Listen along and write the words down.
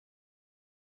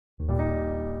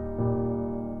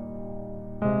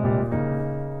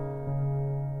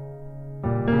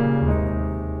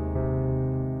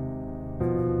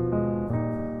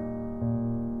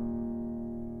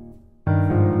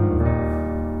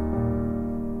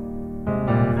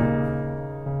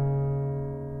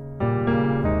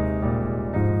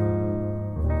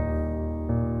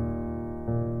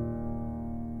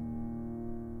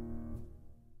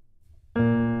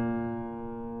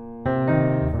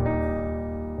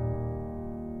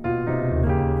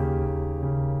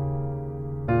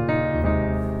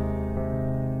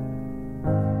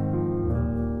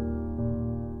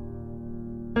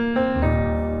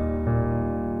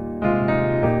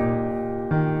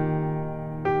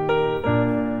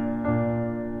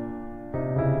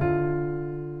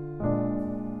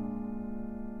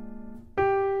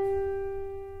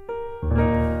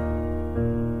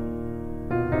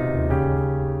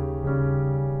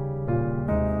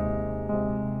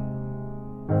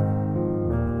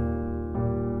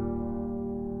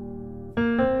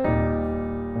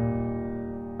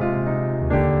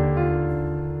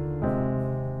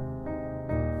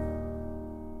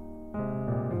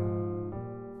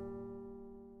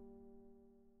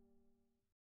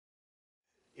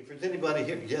there's anybody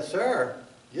here, yes, sir.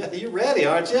 Yeah, you're ready,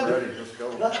 aren't you? Ready, let's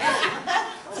go.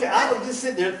 See, I was just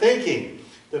sitting there thinking,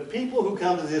 the people who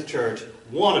come to this church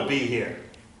want to be here.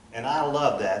 And I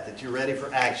love that you're ready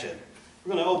for action.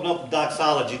 We're going to open up the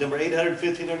doxology, number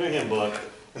 815 in our hymn book.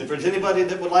 And if there's anybody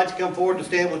that would like to come forward and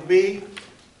stand with me,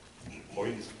 or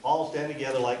you can all stand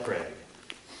together like Craig.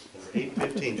 Number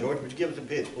 815. George, would you give us a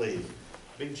pitch, please?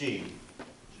 Big G.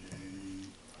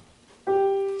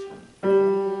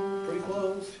 Pretty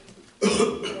close.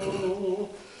 Oh.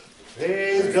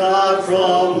 Praise God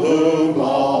from whom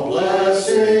all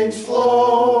blessings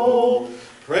flow.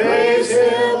 Praise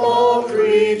Him, all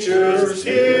creatures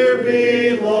here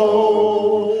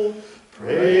below.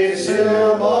 Praise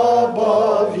Him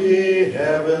above, ye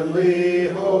heavenly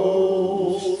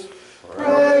hosts.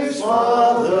 Praise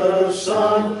Father,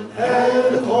 Son,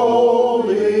 and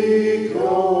Holy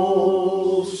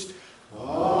Ghost.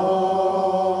 Amen.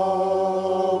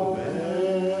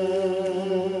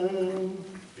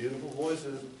 Beautiful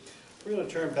voices. We're going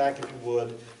to turn back, if you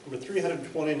would, number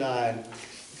 329.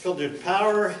 Filled with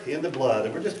power in the blood.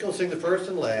 And we're just going to sing the first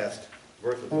and last,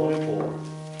 verses 1 and 4.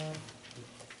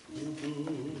 Here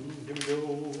we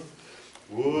go.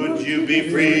 Would you be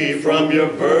free from your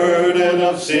burden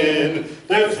of sin?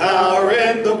 There's power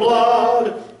in the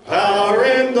blood, power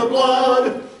in the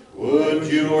blood. Would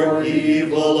your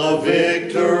evil a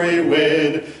victory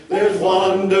win? There's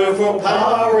wonderful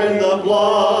power in the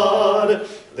blood.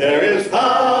 There is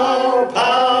power,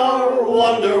 power,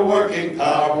 wonder-working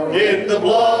power in the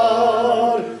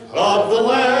blood of the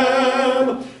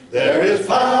Lamb. There is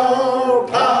power,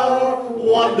 power,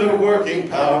 wonder-working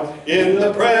power in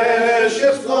the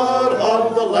precious blood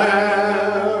of the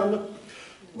Lamb.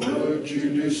 Would you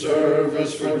do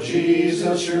service for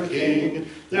Jesus your King?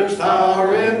 There's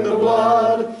power in the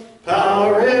blood,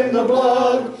 power in the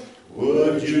blood.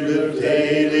 Would you live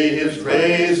daily His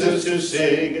praises to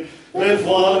sing? There's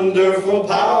wonderful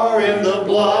power in the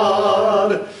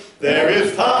blood. There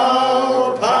is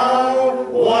power, power,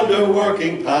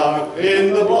 wonder-working power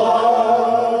in the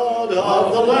blood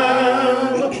of the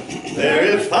Lamb. There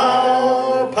is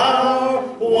power, power,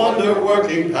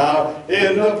 wonder-working power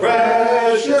in the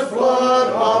precious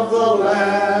blood of the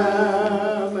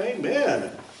Lamb.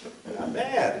 Amen. Not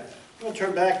bad. I'm going to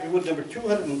turn back, if you would, number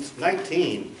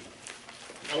 219.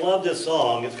 I love this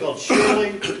song. It's called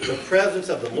Surely the Presence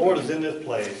of the Lord is in this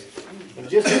place. And it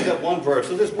just sings that one verse.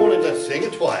 So this morning, let's sing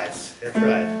it twice. That's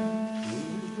right.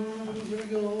 Here we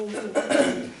go.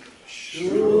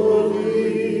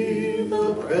 Surely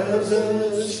the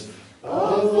presence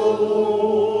of the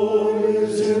Lord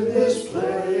is in this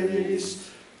place.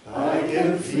 I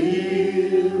can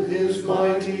feel His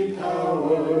mighty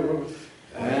power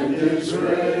and His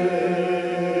grace.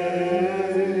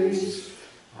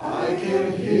 I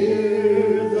can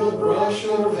hear the brush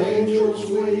of angels'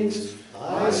 wings.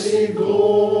 I see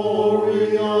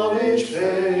glory on each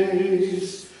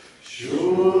face.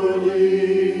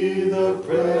 Surely the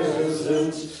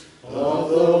presence of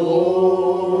the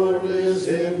Lord is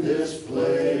in this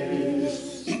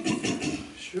place.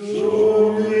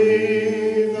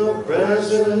 Surely the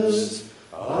presence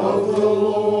of the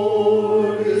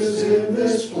Lord is in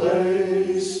this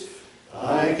place.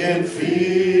 I can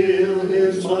feel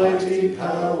His mighty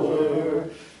power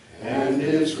and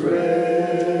His grace.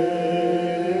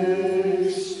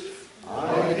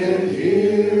 I can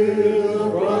hear the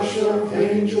brush of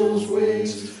angels'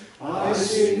 wings. I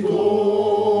see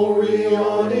glory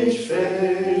on each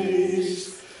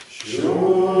face.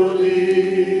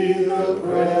 Surely the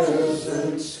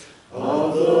presence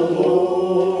of the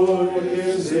Lord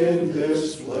is in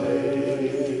this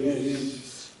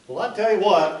place. Well, I tell you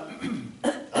what,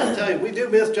 we do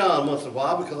miss John once in a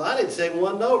while because I didn't sing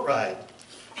one note right.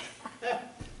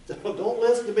 Don't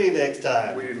listen to me next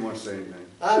time. We didn't want to say anything.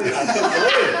 I couldn't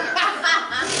believe it.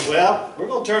 Well, we're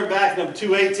going to turn back to number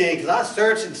 218 because I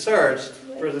searched and searched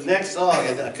for the next song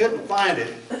and I couldn't find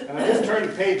it. And I just turned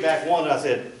the page back one and I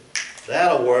said,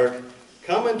 that'll work.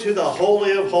 Coming to the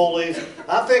Holy of Holies.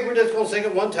 I think we're just going to sing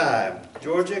it one time.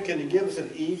 Georgia, can you give us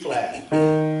an E flat?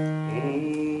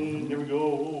 Here we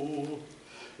go.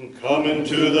 Coming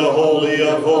to the Holy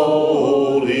of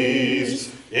Holies,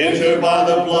 entered by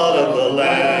the blood of the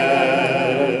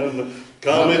Lamb.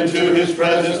 Come into His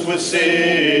presence with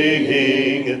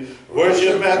singing,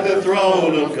 worship at the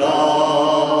throne of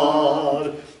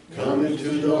God. Come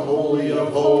into the Holy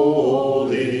of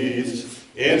Holies,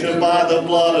 entered by the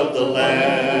blood of the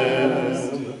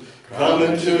Lamb. Come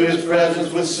into His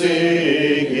presence with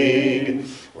singing,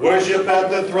 worship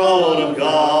at the throne of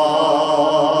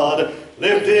God.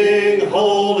 Lifting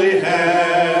holy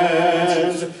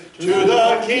hands to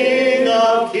the King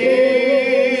of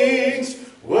Kings.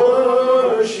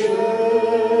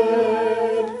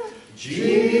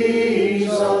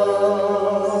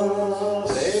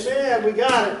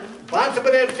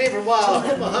 Martha been able to see for a while.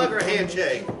 Give him a hug or a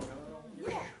handshake.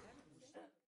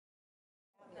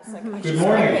 Good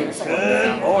morning.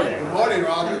 Good morning. Good morning,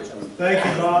 Robert. Thank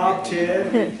you, Bob,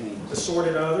 Ted,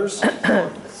 assorted others.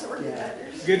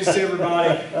 Good to see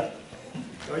everybody.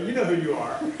 Well, you know who you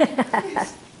are.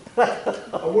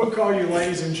 I would call you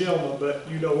ladies and gentlemen, but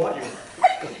you know what you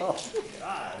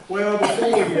are. Well,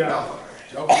 before we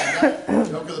Joke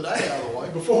of the day out of the way.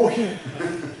 before we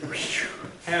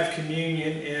have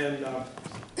communion and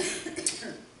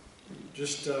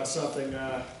just something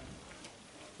I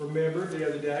remembered the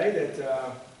other day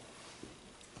that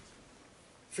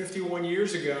 51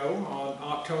 years ago on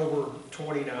October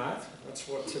 29th, that's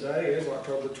what today is,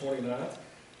 October 29th,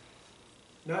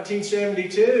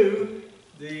 1972,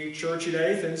 the church at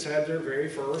Athens had their very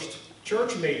first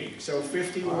church meeting. So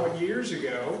 51 years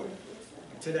ago,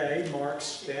 today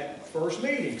marks that first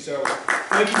meeting. So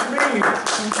thank you for being here.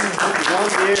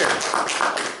 51 years.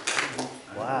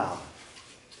 Wow.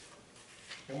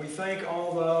 And we thank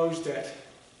all those that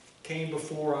came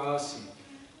before us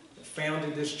and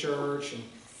founded this church. And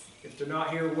if they're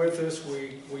not here with us,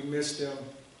 we miss them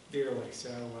dearly. So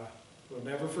we'll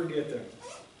never forget them.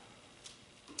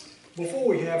 Before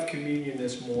we have communion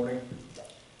this morning,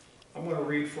 I'm going to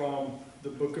read from the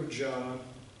book of John.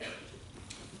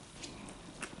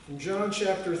 From John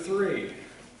chapter 3.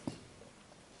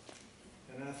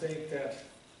 And I think that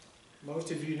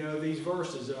most of you know these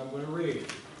verses that I'm going to read.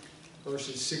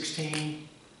 Verses 16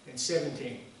 and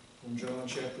 17 from John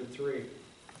chapter 3.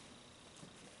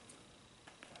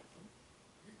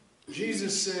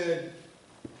 Jesus said,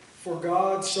 "For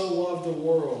God so loved the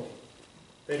world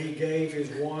that he gave his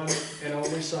one and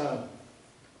only Son,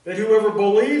 that whoever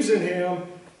believes in him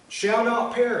shall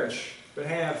not perish, but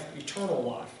have eternal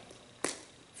life.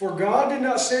 For God did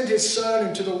not send his Son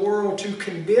into the world to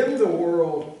condemn the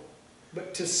world,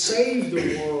 but to save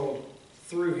the world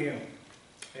through him."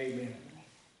 Amen.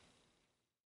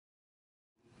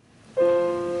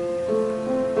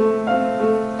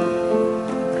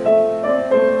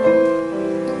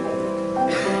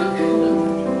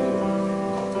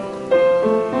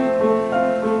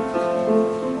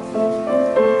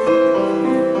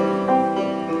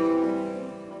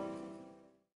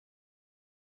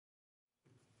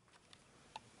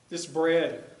 This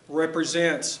bread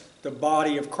represents the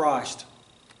body of Christ.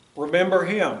 Remember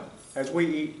him as we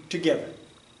eat together.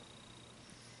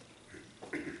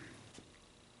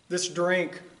 This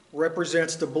drink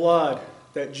represents the blood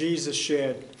that Jesus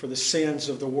shed for the sins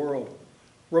of the world.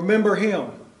 Remember him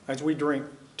as we drink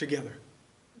together.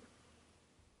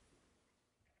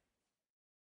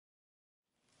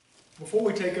 Before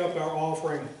we take up our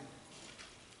offering,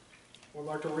 I'd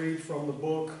like to read from the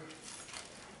book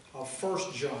of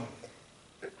 1 John.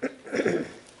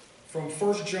 From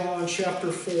 1 John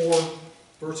chapter 4,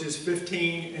 verses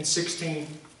 15 and 16.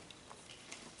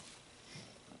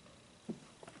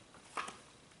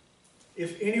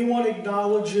 If anyone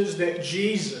acknowledges that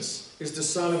Jesus is the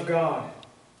Son of God,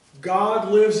 God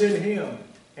lives in him,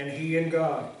 and he in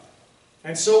God.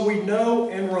 And so we know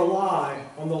and rely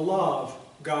on the love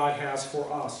God has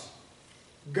for us.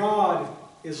 God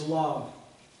is love.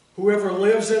 Whoever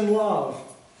lives in love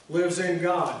lives in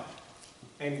God,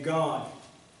 and God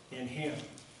in him.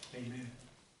 Amen.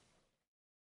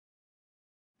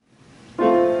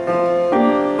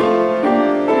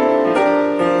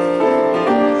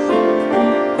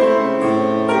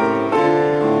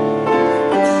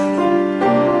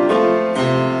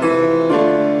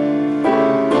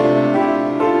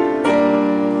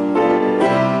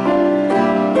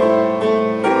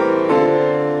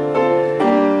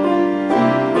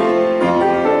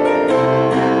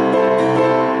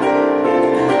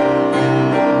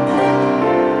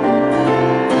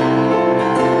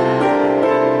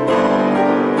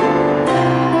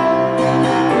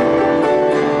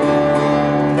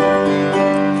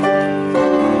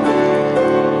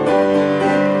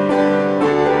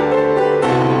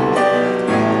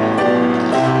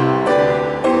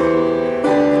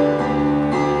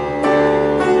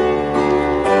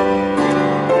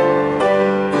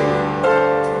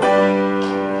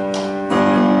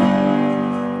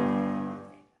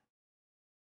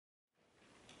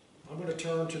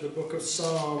 Turn to the book of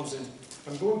Psalms, and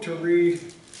I'm going to read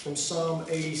from Psalm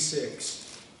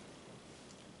 86.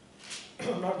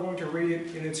 I'm not going to read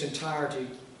it in its entirety,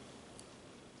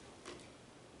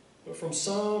 but from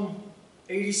Psalm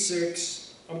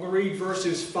 86, I'm going to read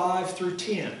verses 5 through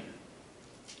 10.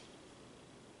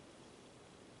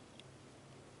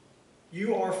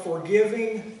 You are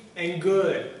forgiving and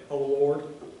good, O Lord,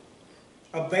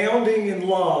 abounding in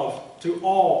love to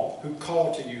all who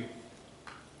call to you.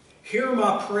 Hear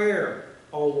my prayer,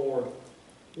 O Lord.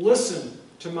 Listen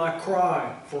to my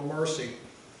cry for mercy.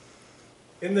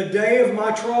 In the day of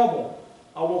my trouble,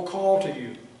 I will call to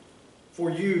you, for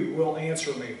you will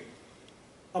answer me.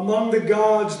 Among the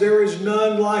gods there is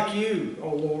none like you, O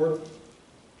Lord.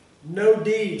 No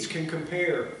deeds can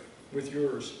compare with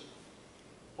yours.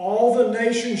 All the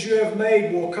nations you have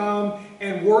made will come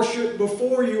and worship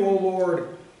before you, O Lord.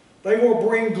 They will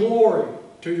bring glory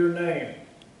to your name.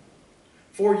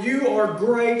 For you are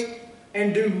great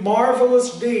and do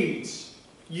marvelous deeds.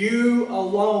 You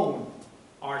alone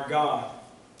are God.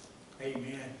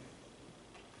 Amen.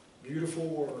 Beautiful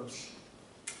words.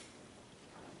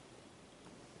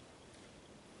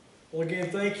 Well, again,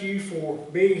 thank you for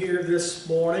being here this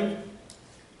morning.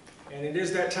 And it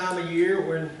is that time of year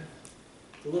when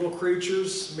the little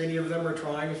creatures, many of them are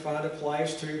trying to find a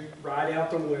place to ride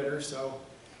out the winter. So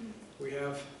we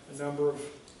have a number of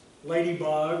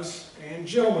ladybugs and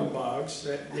gentleman bugs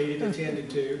that needed attended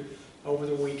to over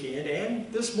the weekend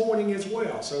and this morning as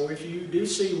well. So if you do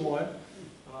see one,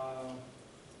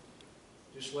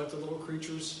 just let the little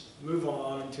creatures move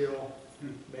on until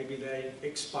maybe they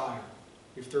expire.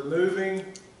 If they're moving,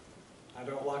 I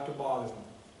don't like to bother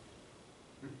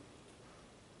them.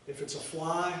 If it's a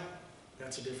fly,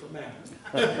 that's a different matter.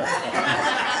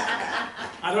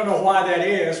 I don't know why that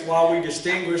is, why we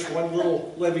distinguish one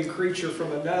little living creature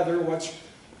from another. What's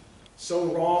so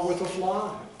wrong with a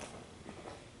fly?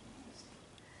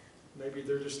 Maybe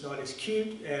they're just not as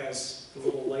cute as the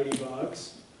little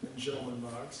ladybugs and gentleman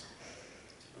bugs.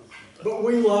 But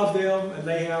we love them, and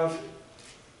they have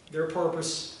their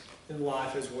purpose in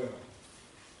life as well.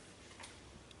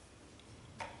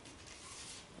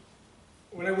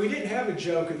 Well, we didn't have a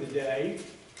joke of the day,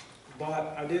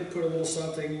 but I did put a little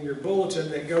something in your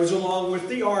bulletin that goes along with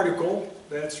the article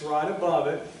that's right above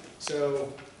it.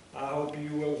 So I hope you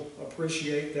will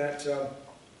appreciate that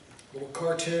little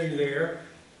cartoon there.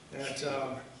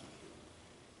 That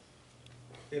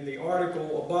in the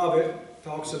article above it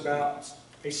talks about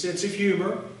a sense of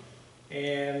humor,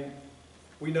 and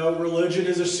we know religion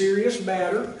is a serious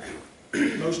matter,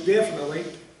 most definitely.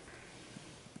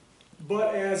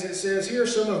 But as it says here,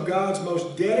 some of God's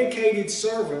most dedicated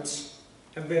servants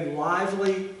have been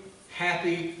lively,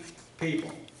 happy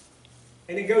people.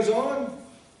 And it goes on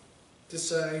to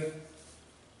say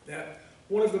that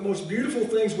one of the most beautiful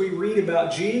things we read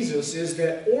about Jesus is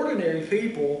that ordinary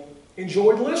people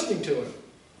enjoyed listening to him,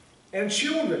 and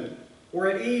children were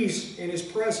at ease in his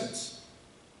presence.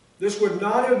 This would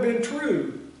not have been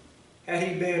true had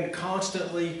he been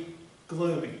constantly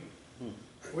gloomy.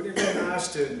 Wouldn't it be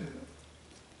nice to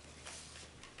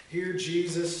hear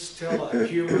Jesus tell a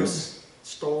humorous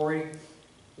story?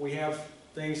 We have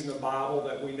things in the Bible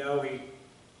that we know he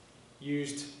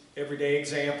used everyday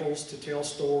examples to tell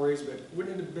stories, but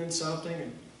wouldn't it have been something?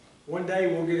 And one day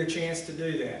we'll get a chance to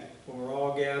do that when we're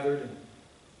all gathered and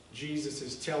Jesus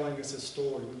is telling us a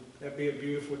story. Would that be a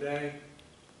beautiful day?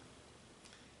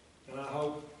 And I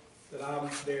hope that I'm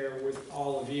there with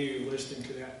all of you listening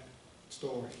to that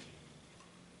story.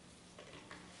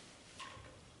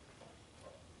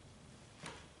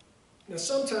 Now,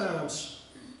 sometimes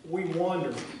we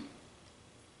wonder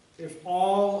if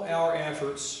all our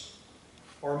efforts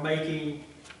are making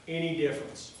any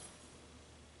difference.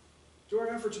 Do our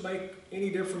efforts make any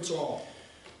difference at all?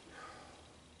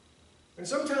 And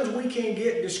sometimes we can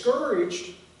get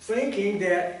discouraged thinking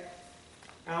that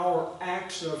our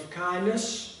acts of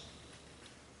kindness,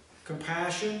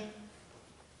 compassion,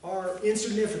 are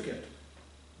insignificant.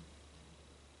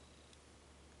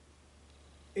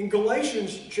 In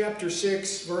Galatians chapter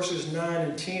 6, verses 9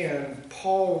 and 10,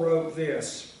 Paul wrote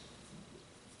this.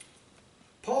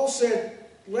 Paul said,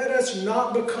 "Let us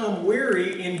not become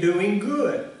weary in doing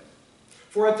good,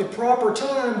 for at the proper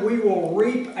time we will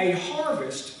reap a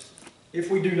harvest if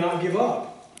we do not give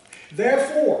up.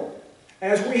 Therefore,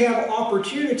 as we have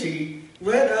opportunity,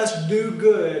 let us do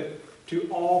good to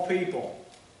all people."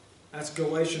 That's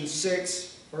Galatians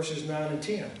 6, verses 9 and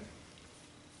 10.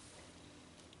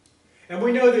 And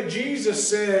we know that Jesus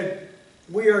said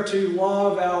we are to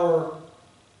love our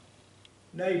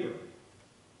neighbor.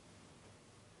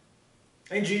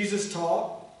 And Jesus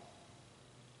taught,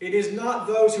 it is not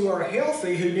those who are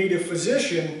healthy who need a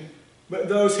physician, but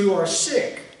those who are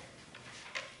sick.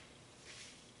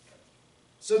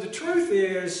 So the truth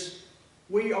is,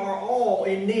 we are all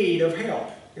in need of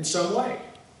help in some way.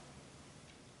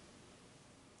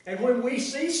 And when we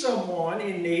see someone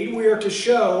in need, we are to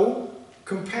show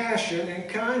compassion and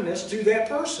kindness to that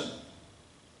person.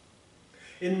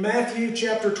 In Matthew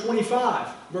chapter 25,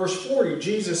 verse 40,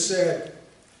 Jesus said,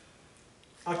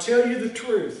 "I tell you the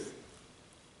truth,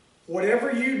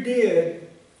 whatever you did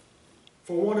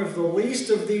For one of the least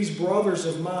of these brothers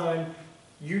of mine,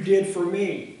 you did for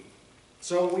me.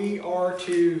 So we are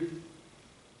to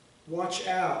watch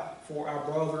out for our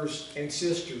brothers and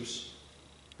sisters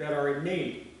that are in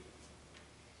need.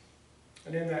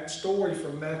 And in that story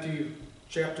from Matthew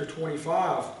chapter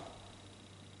 25,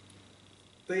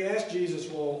 they asked Jesus,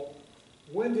 well,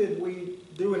 when did we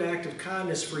do an act of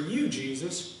kindness for you,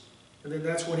 Jesus? And then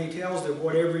that's when he tells them,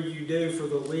 whatever you do for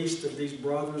the least of these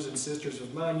brothers and sisters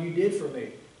of mine, you did for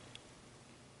me.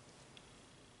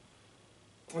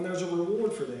 And there's a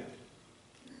reward for that.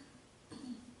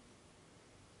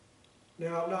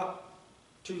 Now, not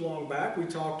too long back, we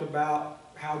talked about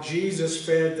how Jesus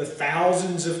fed the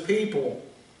thousands of people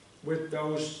with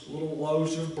those little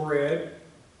loaves of bread,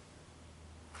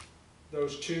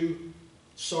 those 2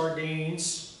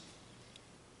 sardines.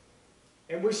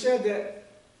 And we said that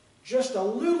just a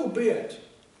little bit,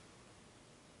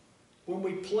 when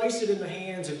we place it in the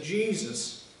hands of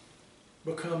Jesus,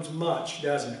 becomes much,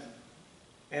 doesn't it?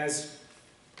 As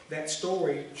that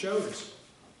story shows us.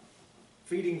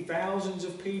 Feeding thousands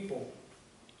of people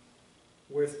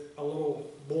with a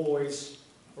little boy's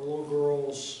or little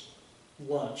girl's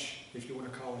lunch, if you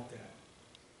want to call it that.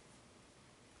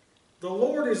 The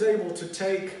Lord is able to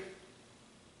take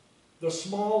the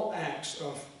small acts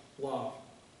of love,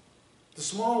 the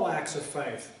small acts of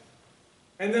faith,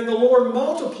 and then the Lord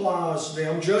multiplies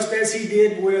them just as he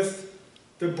did with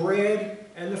the bread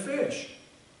and the fish.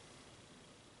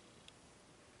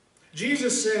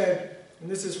 Jesus said, and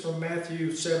this is from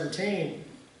Matthew 17,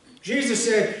 Jesus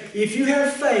said, if you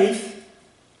have faith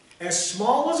as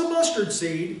small as a mustard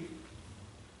seed,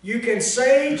 you can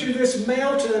say to this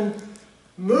mountain,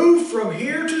 move from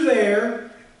here to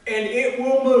there, and it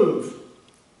will move.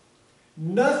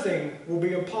 Nothing will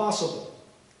be impossible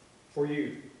for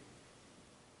you.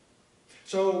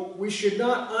 So we should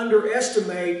not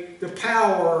underestimate the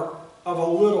power of a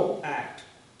little act.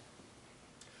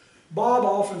 Bob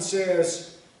often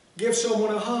says, give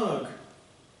someone a hug,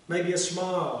 maybe a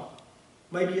smile,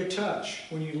 maybe a touch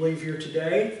when you leave here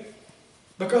today,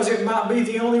 because it might be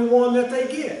the only one that they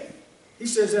get. He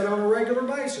says that on a regular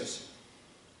basis.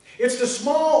 It's the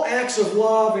small acts of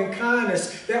love and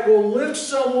kindness that will lift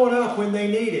someone up when they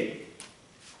need it.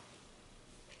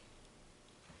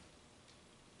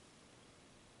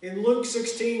 In Luke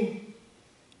 16,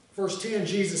 verse 10,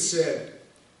 Jesus said,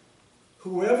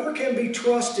 whoever can be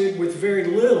trusted with very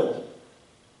little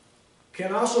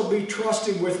can also be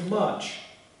trusted with much.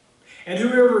 And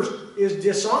whoever is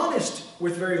dishonest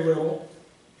with very little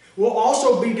will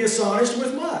also be dishonest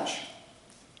with much.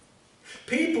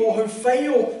 People who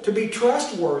fail to be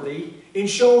trustworthy in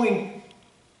showing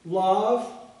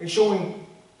love, in showing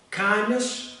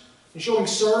kindness, in showing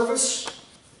service,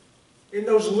 in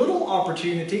those little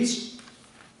opportunities,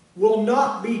 will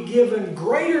not be given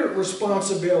greater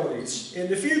responsibilities in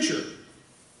the future.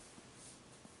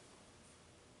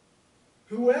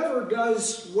 Whoever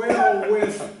does well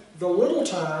with the little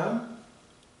time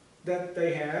that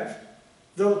they have,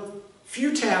 the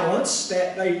few talents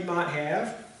that they might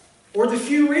have, or the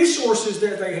few resources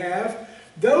that they have,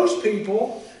 those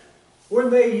people, when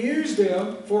they use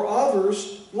them for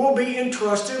others, will be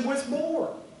entrusted with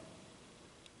more.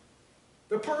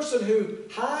 The person who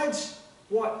hides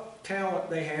what talent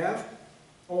they have,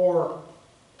 or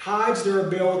hides their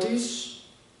abilities,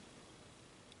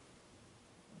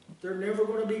 they're never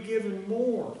going to be given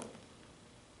more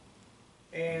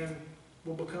and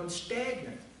will become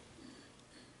stagnant.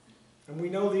 And we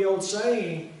know the old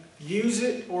saying, use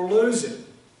it or lose it.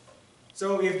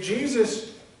 So if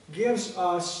Jesus gives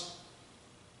us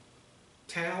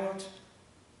talent,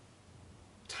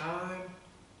 time,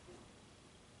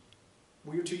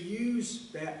 we are to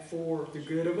use that for the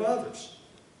good of others.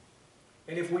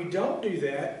 And if we don't do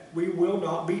that, we will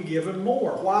not be given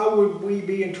more. Why would we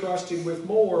be entrusted with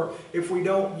more if we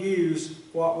don't use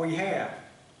what we have?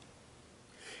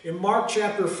 In Mark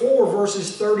chapter 4,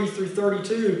 verses 30 through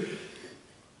 32,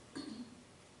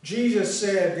 Jesus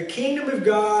said, the kingdom of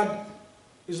God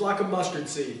is like a mustard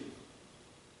seed.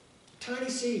 A tiny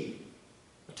seed.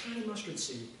 A tiny mustard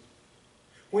seed.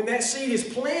 When that seed is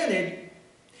planted,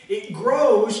 it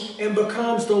grows and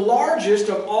becomes the largest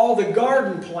of all the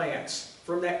garden plants.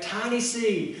 From that tiny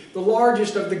seed, the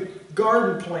largest of the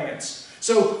garden plants.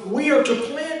 So we are to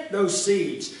plant those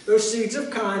seeds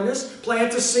of kindness,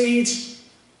 plant the seeds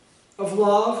of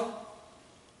love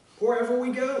wherever we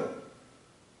go.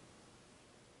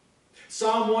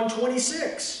 Psalm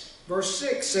 126, verse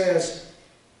 6 says,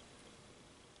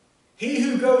 he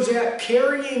who goes out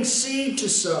carrying seed to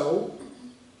sow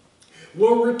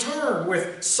will return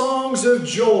with songs of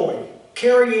joy,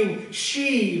 carrying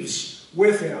sheaves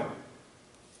with him.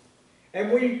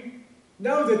 And we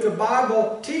know that the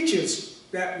Bible teaches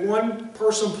that one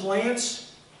person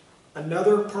plants,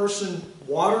 another person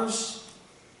waters,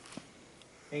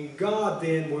 and God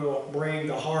then will bring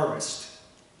the harvest.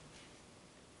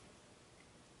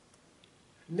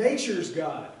 Nature's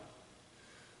God.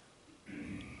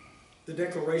 The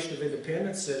Declaration of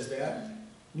Independence says that.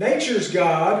 Nature's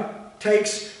God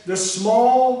takes the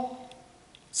small,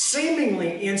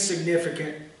 seemingly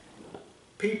insignificant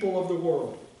people of the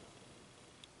world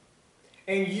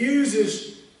and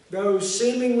uses those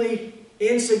seemingly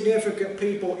insignificant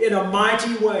people in a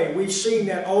mighty way. We've seen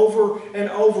that over and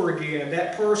over again.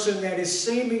 That person that is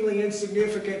seemingly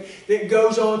insignificant that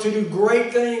goes on to do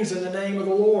great things in the name of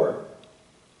the Lord.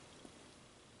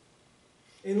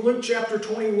 In Luke chapter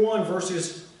 21,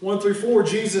 verses 1 through 4,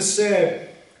 Jesus said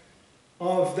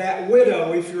of that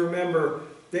widow, if you remember,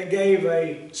 that gave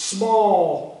a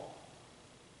small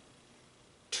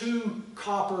 2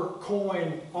 copper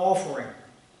coin offering.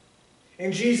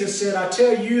 And Jesus said, I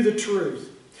tell you the truth,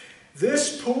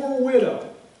 this poor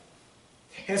widow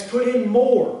has put in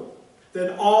more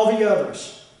than all the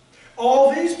others.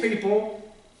 All these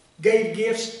people gave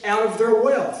gifts out of their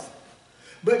wealth,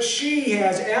 but she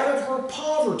has, out of her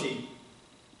poverty,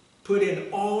 put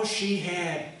in all she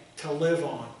had to live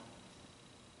on.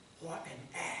 What an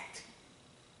act.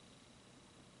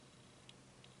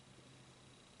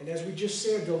 And as we just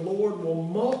said, the Lord will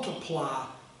multiply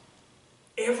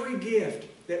every gift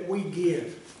that we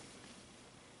give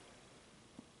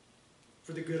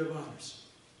for the good of others.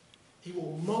 He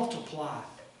will multiply.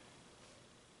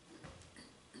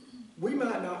 We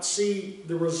might not see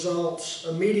the results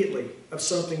immediately of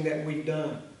something that we've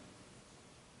done.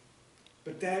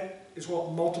 But that is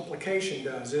what multiplication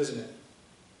does, isn't it?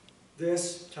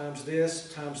 This times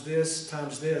this times this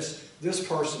times this. This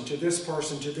person to this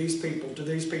person to these people to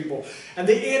these people. And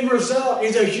the end result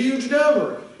is a huge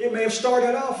number. It may have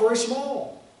started off very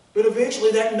small, but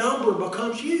eventually that number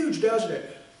becomes huge, doesn't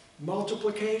it?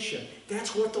 Multiplication.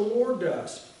 That's what the Lord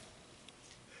does.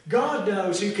 God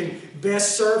knows who can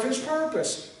best serve His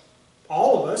purpose.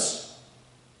 All of us.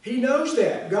 He knows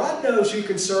that. God knows who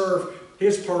can serve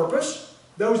His purpose.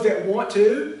 Those that want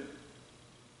to.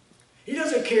 He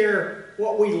doesn't care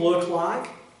what we look like.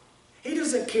 He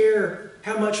doesn't care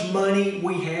how much money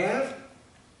we have.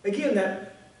 Again,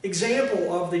 that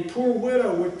example of the poor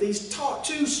widow with these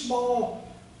 2 small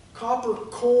copper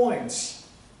coins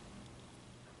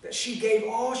that she gave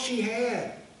all she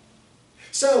had.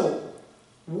 So,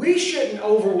 we shouldn't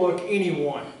overlook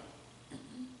anyone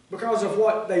because of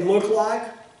what they look like,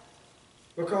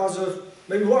 because of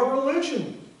maybe what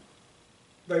religion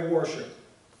they worship,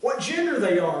 what gender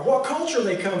they are, what culture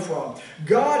they come from.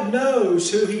 God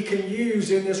knows who He can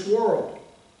use in this world.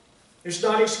 It's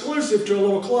not exclusive to a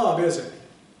little club, is it?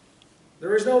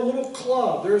 There is no little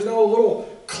club. There is no little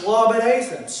club at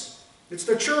Athens. It's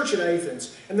the church at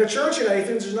Athens. And the church at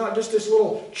Athens is not just this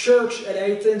little church at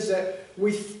Athens that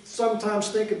we sometimes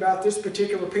think about this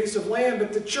particular piece of land,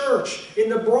 but the church in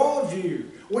the broad view.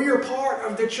 We are part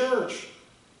of the church.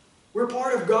 We're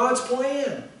part of God's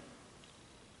plan.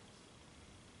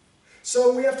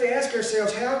 So we have to ask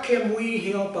ourselves, how can we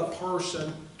help a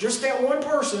person, just that one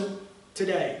person,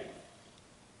 today?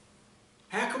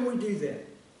 How can we do that?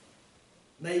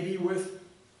 Maybe with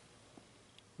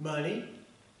money.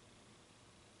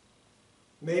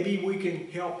 Maybe we can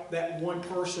help that one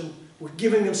person with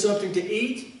giving them something to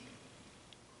eat.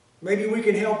 Maybe we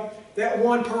can help that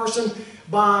one person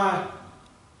by,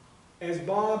 as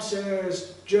Bob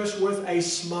says, just with a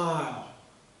smile.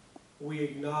 We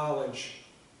acknowledge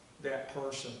that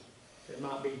person that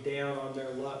might be down on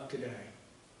their luck today.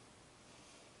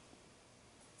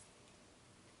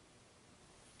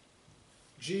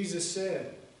 Jesus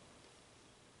said,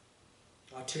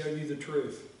 I tell you the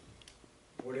truth.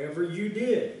 Whatever you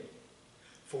did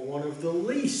for one of the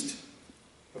least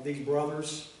of these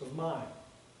brothers of mine,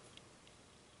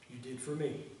 you did for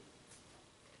me.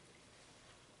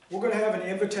 We're going to have an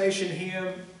invitation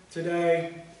hymn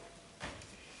today,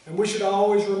 and we should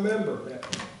always remember that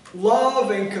love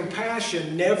and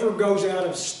compassion never goes out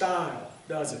of style,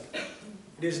 does it?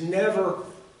 It is never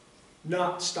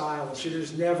not stylish. It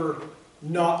is never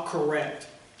not correct.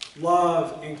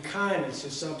 Love and kindness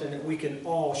is something that we can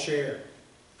all share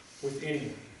with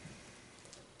anyone.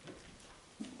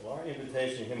 Well, our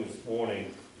invitation hymn this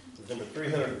morning is number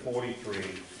 343.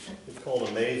 It's called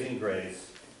Amazing Grace.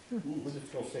 We're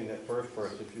just going to sing that first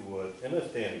verse, if you would. And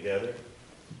let's stand together.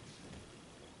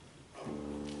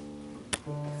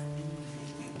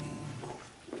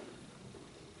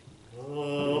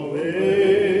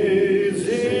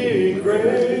 Amazing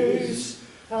grace,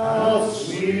 how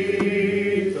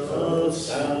sweet the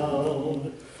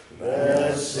found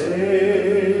that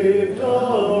saved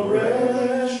a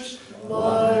wretch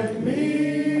like me.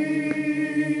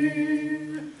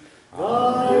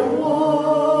 I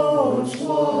once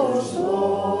was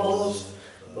lost,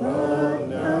 but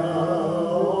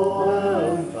now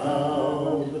am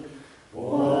found.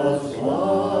 Was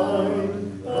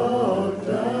blind, but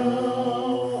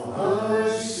now I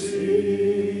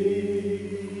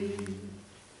see.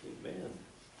 Amen.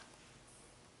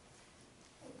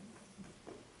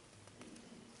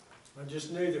 I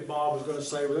just knew that Bob was going to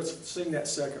say, well, let's sing that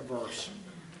second verse.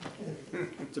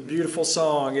 It's a beautiful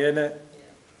song, isn't it?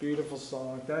 Beautiful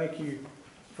song. Thank you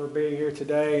for being here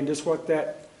today. And just what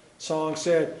that song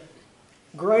said,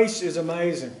 grace is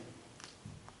amazing.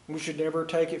 We should never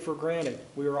take it for granted.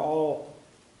 We are all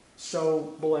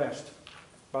so blessed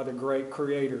by the great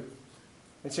Creator.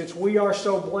 And since we are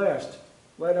so blessed,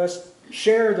 let us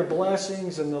share the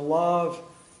blessings and the love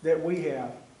that we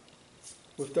have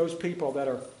with those people that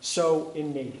are so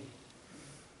in need.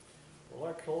 Well,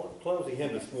 our closing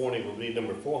hymn this morning will be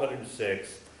number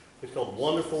 406. It's called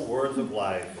Wonderful Words of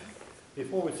Life.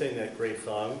 Before we sing that great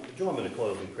song, join me in a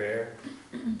closing prayer.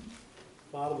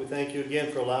 Father, we thank you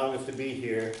again for allowing us to be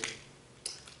here.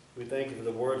 We thank you for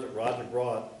the words that Roger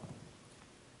brought.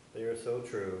 They are so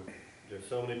true. There's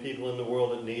so many people in the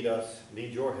world that need us,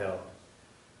 need your help.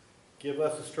 Give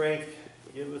us the strength,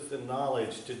 give us the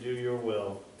knowledge to do your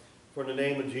will. For in the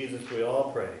name of Jesus we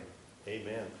all pray.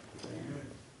 Amen. Amen.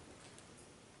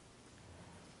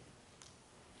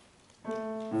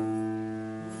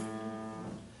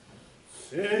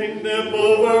 Sing them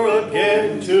over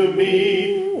again to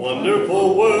me,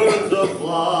 wonderful words of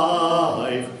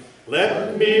life.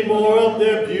 Let me more of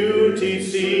their beauty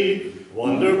see,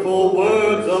 wonderful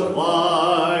words of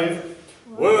life.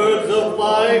 Words of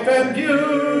life and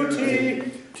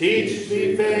beauty, teach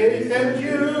me faith and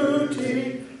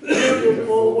duty.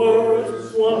 Beautiful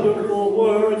words, wonderful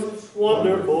words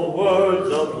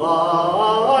of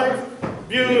life.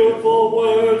 Beautiful